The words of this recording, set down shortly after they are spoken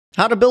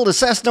How to build a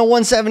Cessna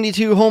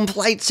 172 home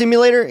flight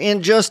simulator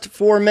in just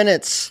 4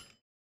 minutes.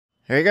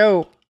 Here you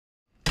go.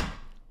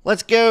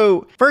 Let's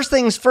go. First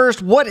things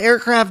first, what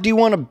aircraft do you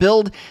want to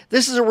build?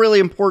 This is a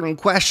really important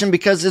question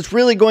because it's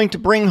really going to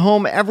bring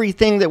home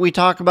everything that we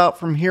talk about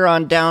from here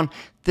on down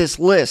this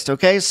list,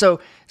 okay? So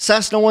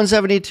Cessna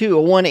 172,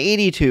 a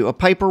 182, a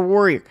Piper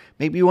Warrior.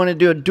 Maybe you want to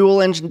do a dual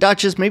engine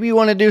Duchess. Maybe you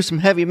want to do some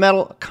heavy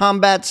metal, a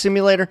combat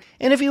simulator.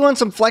 And if you want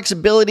some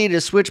flexibility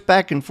to switch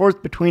back and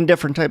forth between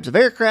different types of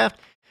aircraft,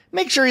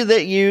 make sure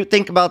that you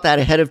think about that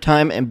ahead of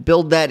time and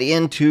build that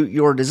into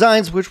your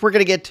designs, which we're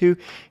going to get to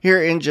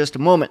here in just a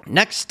moment.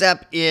 Next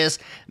step is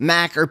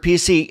Mac or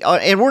PC.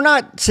 And we're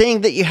not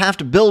saying that you have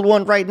to build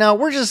one right now.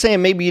 We're just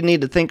saying maybe you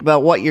need to think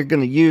about what you're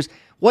going to use.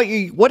 What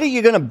are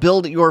you going to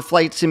build your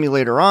flight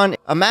simulator on?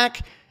 A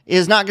Mac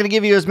is not going to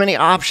give you as many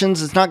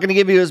options. It's not going to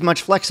give you as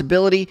much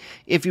flexibility.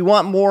 If you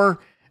want more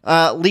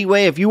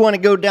leeway, if you want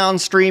to go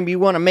downstream, you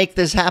want to make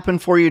this happen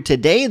for you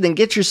today, then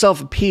get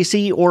yourself a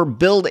PC or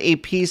build a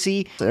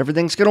PC. So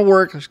everything's going to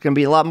work. There's going to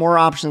be a lot more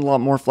options, a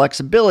lot more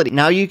flexibility.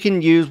 Now you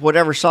can use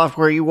whatever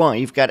software you want.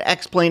 You've got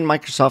X-Plane,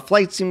 Microsoft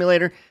Flight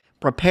Simulator,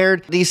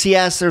 Prepared,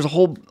 DCS. There's a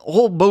whole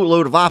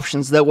boatload of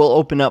options that will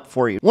open up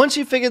for you. Once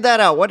you figure that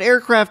out, what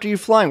aircraft are you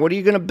flying? What are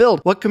you going to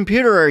build? What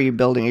computer are you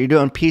building? Are you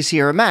doing PC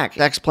or a Mac?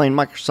 X-Plane,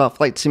 Microsoft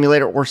Flight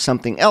Simulator, or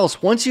something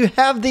else? Once you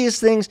have these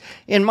things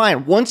in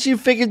mind, once you've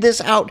figured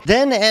this out,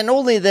 then and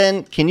only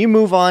then can you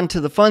move on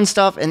to the fun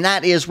stuff, and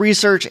that is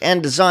research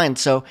and design.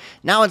 So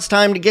now it's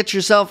time to get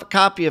yourself a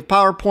copy of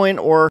PowerPoint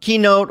or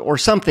Keynote or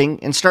something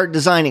and start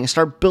designing,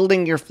 start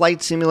building your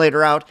flight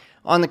simulator out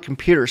on the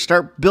computer.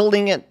 Start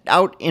building it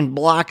out in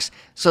blocks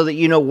so that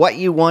you know what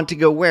you want to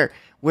go where.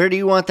 Where do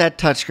you want that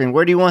touchscreen?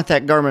 Where do you want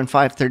that Garmin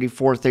 530,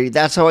 430?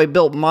 That's how I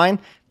built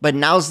mine, but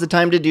now's the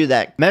time to do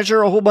that.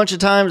 Measure a whole bunch of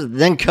times,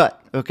 then cut,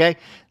 okay?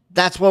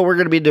 That's what we're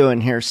going to be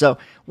doing here. So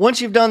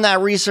once you've done that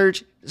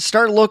research,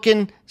 start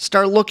looking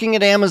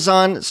at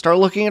Amazon, start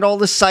looking at all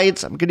the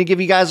sites. I'm going to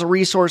give you guys a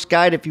resource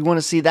guide if you want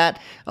to see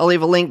that. I'll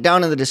leave a link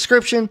down in the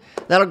description.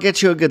 That'll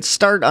get you a good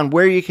start on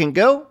where you can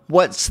go,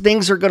 what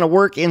things are going to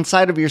work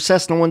inside of your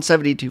Cessna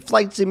 172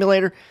 flight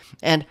simulator,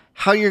 and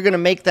how you're going to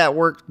make that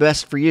work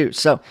best for you.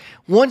 So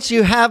once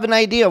you have an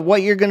idea of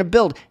what you're going to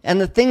build and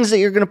the things that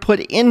you're going to put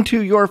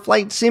into your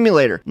flight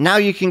simulator, now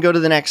you can go to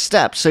the next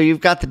step. So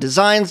you've got the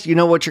designs, you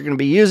know what you're going to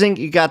be using,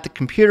 you got the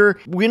computer,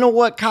 we know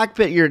what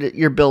cockpit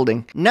you're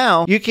building.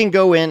 Now you can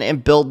go in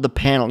and build the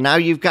panel. Now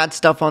you've got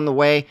stuff on the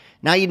way.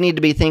 Now you need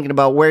to be thinking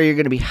about where you're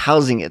going to be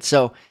housing it.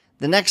 So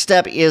the next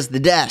step is the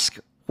desk.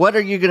 What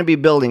are you going to be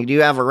building? Do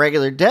you have a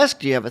regular desk?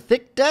 Do you have a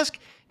thick desk?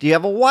 Do you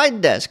have a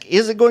wide desk?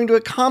 Is it going to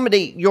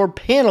accommodate your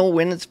panel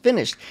when it's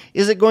finished?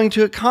 Is it going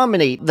to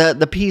accommodate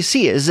the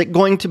PC? Is it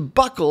going to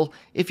buckle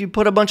if you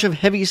put a bunch of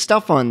heavy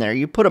stuff on there?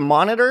 You put a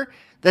monitor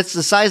that's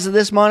the size of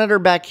this monitor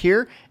back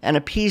here and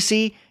a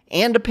PC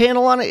and a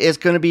panel on it, is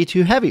going to be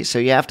too heavy. So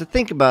you have to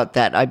think about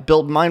that. I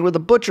built mine with a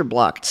butcher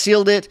block,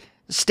 sealed it,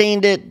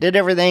 stained it, did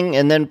everything,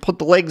 and then put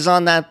the legs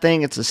on that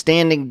thing. It's a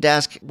standing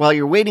desk. While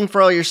you're waiting for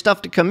all your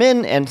stuff to come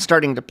in and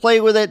starting to play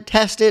with it,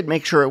 test it,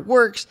 make sure it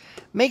works,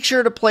 make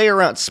sure to play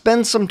around,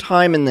 spend some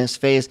time in this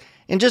phase,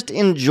 and just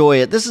enjoy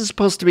it. This is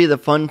supposed to be the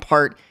fun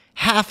part.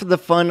 Half of the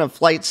fun of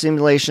flight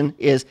simulation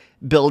is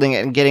building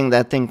it and getting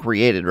that thing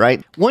created,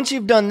 right? Once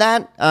you've done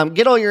that,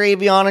 get all your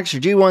avionics,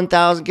 your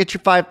G1000, get your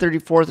 530,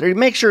 430,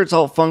 make sure it's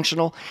all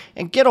functional,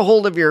 and get a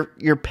hold of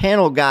your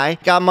panel guy.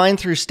 Got mine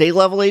through Stay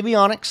Level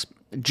Avionics.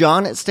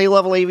 John at Stay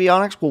Level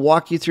Avionics will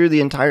walk you through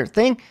the entire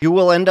thing. You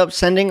will end up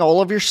sending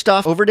all of your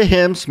stuff over to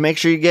him, so make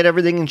sure you get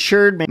everything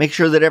insured, make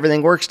sure that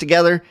everything works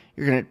together.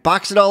 You're going to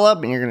box it all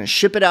up and you're going to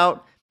ship it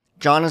out.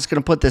 John is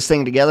going to put this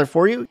thing together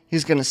for you.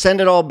 He's going to send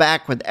it all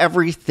back with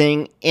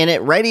everything in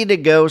it ready to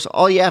go. So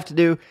all you have to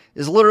do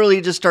is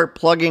literally just start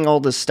plugging all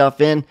this stuff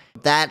in.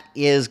 That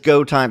is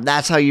go time.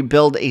 That's how you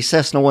build a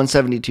Cessna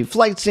 172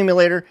 flight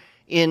simulator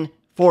in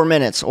 4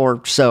 minutes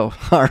or so.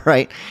 All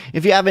right.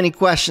 If you have any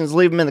questions,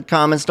 leave them in the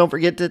comments. Don't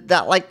forget to hit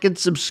that like and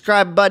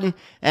subscribe button,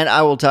 and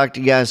I will talk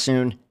to you guys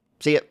soon.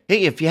 See ya.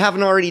 Hey, if you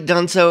haven't already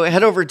done so,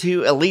 head over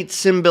to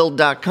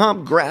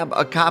EliteSimBuild.com, grab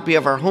a copy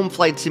of our home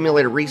flight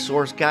simulator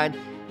resource guide.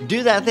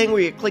 Do that thing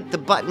where you click the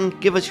button,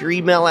 give us your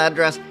email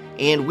address,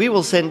 and we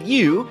will send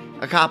you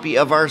a copy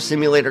of our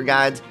simulator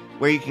guides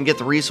where you can get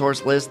the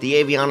resource list, the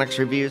avionics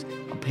reviews,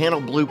 a panel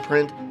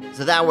blueprint,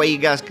 so that way you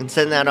guys can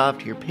send that off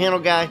to your panel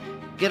guy,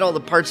 get all the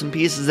parts and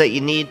pieces that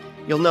you need.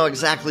 You'll know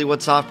exactly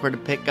what software to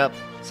pick up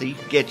so you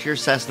can get your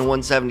Cessna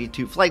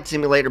 172 flight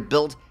simulator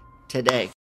built today.